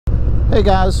Hey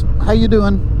guys, how you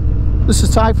doing? This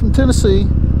is Ty from Tennessee.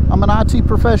 I'm an IT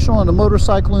professional and a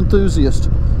motorcycle enthusiast.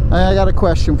 I got a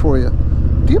question for you.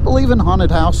 Do you believe in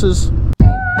haunted houses? So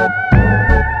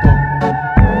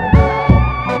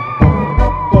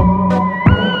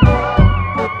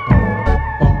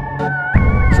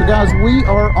guys, we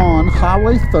are on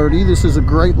Highway 30. This is a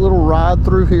great little ride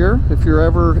through here. If you're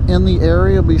ever in the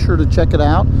area, be sure to check it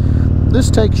out. This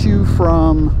takes you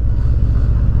from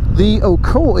the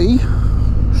Ooltewah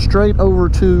straight over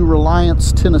to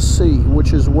Reliance, Tennessee,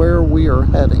 which is where we are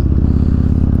heading.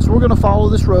 So we're going to follow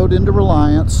this road into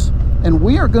Reliance, and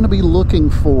we are going to be looking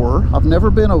for, I've never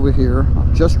been over here,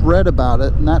 I've just read about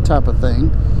it and that type of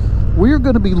thing. We are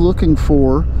going to be looking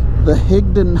for the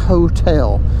Higdon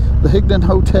Hotel. The Higdon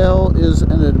Hotel is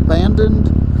an abandoned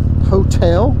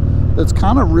hotel that's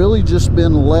kind of really just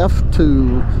been left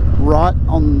to rot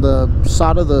on the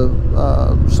side of the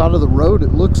road.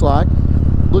 It looks like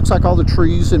all the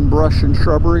trees and brush and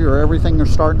shrubbery or everything are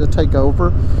starting to take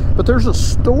over. But there's a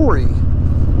story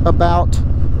about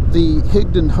the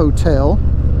Higdon Hotel,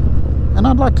 and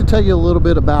I'd like to tell you a little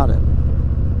bit about it.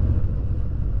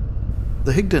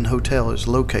 The Higdon Hotel is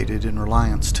located in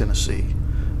Reliance, Tennessee.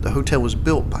 The hotel was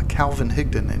built by Calvin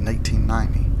Higdon in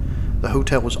 1890. The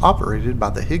hotel was operated by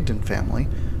the Higdon family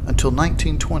until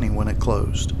 1920 when it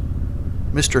closed.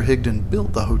 Mr. Higdon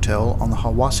built the hotel on the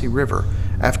Hiwassee River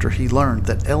after he learned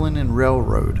that L&N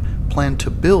Railroad planned to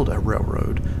build a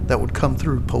railroad that would come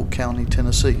through Polk County,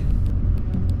 Tennessee.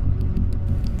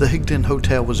 The Higdon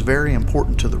Hotel was very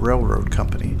important to the railroad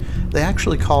company. They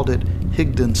actually called it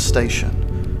Higdon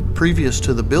Station. Previous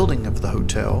to the building of the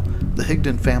hotel, the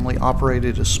Higdon family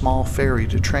operated a small ferry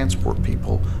to transport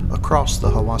people across the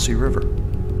Hiwassee River.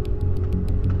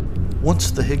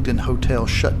 Once the Higdon Hotel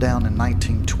shut down in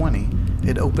 1920,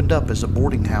 it opened up as a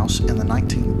boarding house in the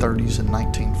 1930s and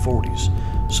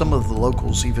 1940s. Some of the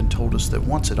locals even told us that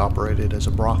once it operated as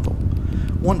a brothel.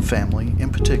 One family,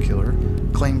 in particular,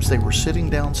 claims they were sitting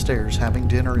downstairs having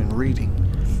dinner and reading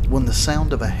when the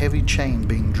sound of a heavy chain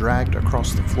being dragged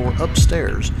across the floor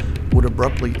upstairs would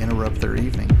abruptly interrupt their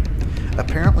evening.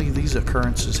 Apparently these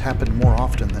occurrences happen more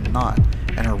often than not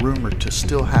and are rumored to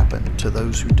still happen to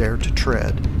those who dare to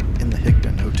tread in the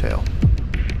Higdon Hotel.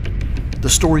 The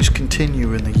stories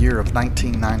continue in the year of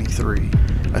 1993.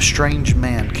 A strange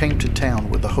man came to town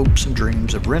with the hopes and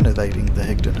dreams of renovating the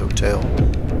Higdon Hotel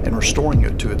and restoring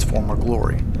it to its former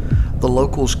glory. The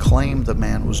locals claim the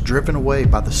man was driven away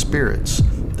by the spirits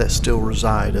that still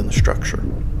reside in the structure.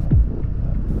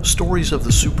 Stories of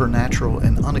the supernatural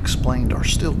and unexplained are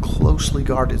still closely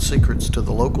guarded secrets to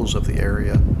the locals of the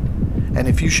area. And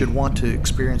if you should want to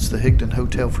experience the Higdon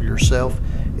Hotel for yourself,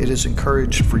 it is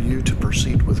encouraged for you to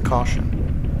proceed with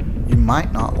caution. You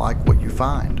might not like what you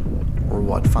find, or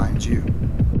what finds you.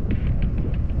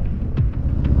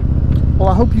 Well,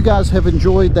 I hope you guys have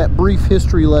enjoyed that brief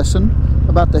history lesson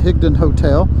about the Higdon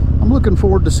Hotel. I'm looking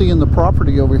forward to seeing the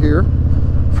property over here,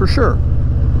 for sure.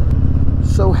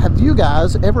 So have you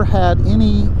guys ever had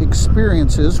any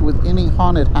experiences with any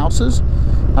haunted houses?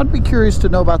 I'd be curious to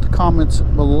know about the comments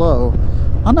below.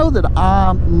 I know that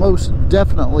I most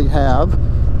definitely have.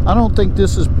 I don't think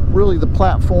this is really the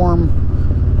platform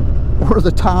or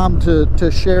the time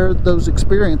to share those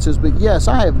experiences, but yes,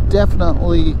 I have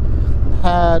definitely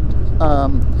had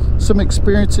some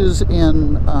experiences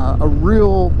in a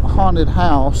real haunted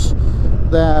house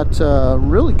that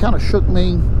really kind of shook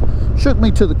me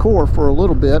to the core for a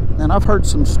little bit. And I've heard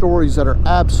some stories that are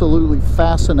absolutely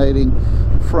fascinating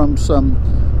from some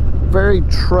very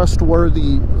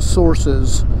trustworthy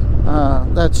sources.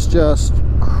 That's just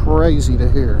crazy to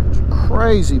hear. It's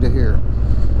crazy to hear.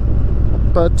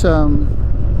 But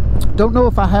don't know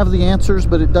if I have the answers,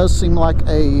 but it does seem like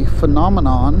a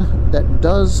phenomenon that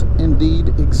does indeed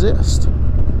exist.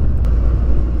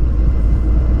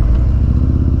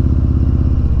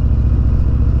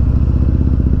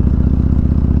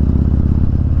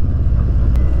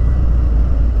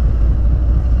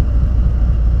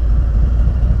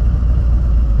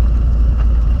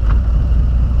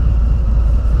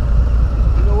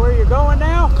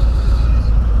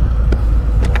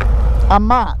 I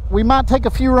might. We might take a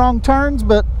few wrong turns,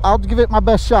 but I'll give it my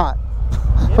best shot.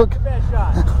 Okay. Your best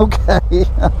shot. Okay.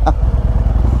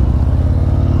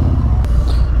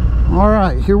 All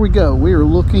right, here we go. We are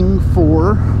looking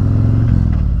for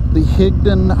the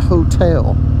Higdon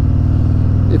Hotel.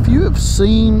 If you have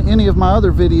seen any of my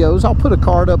other videos, I'll put a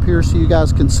card up here so you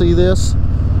guys can see this.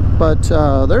 But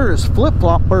there is Flip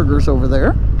Flop Burgers over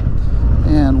there,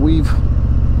 and we've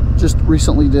just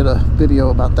recently did a video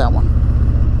about that one.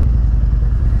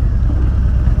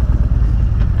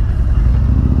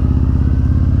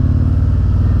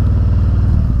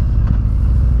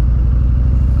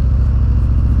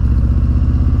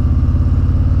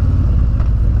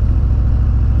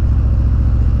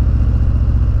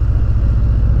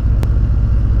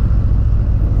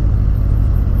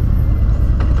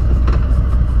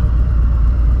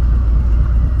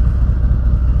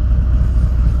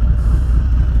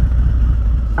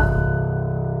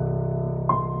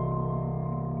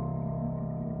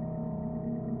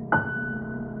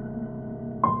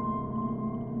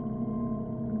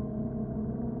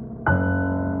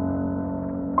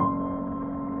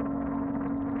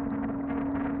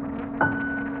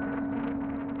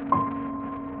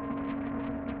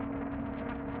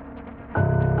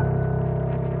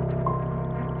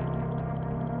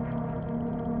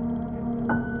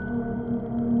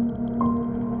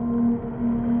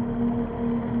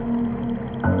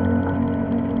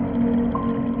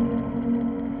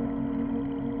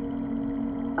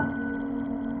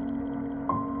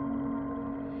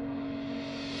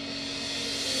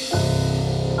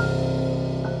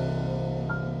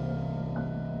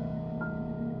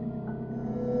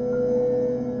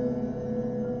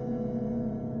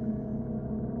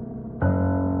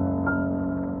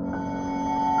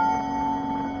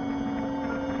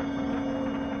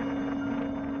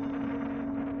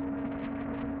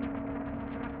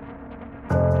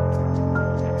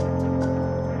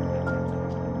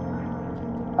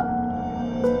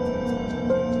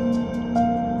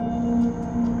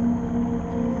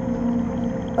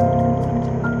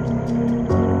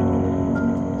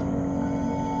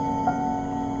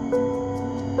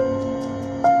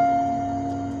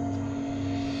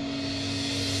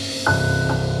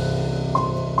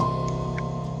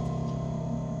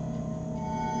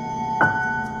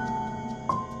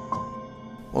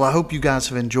 Well, I hope you guys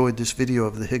have enjoyed this video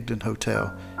of the Higdon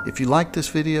Hotel. If you like this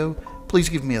video, please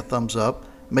give me a thumbs up.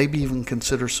 Maybe even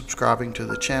consider subscribing to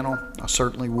the channel. I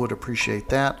certainly would appreciate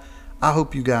that. I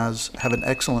hope you guys have an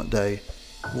excellent day.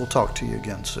 We'll talk to you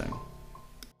again soon.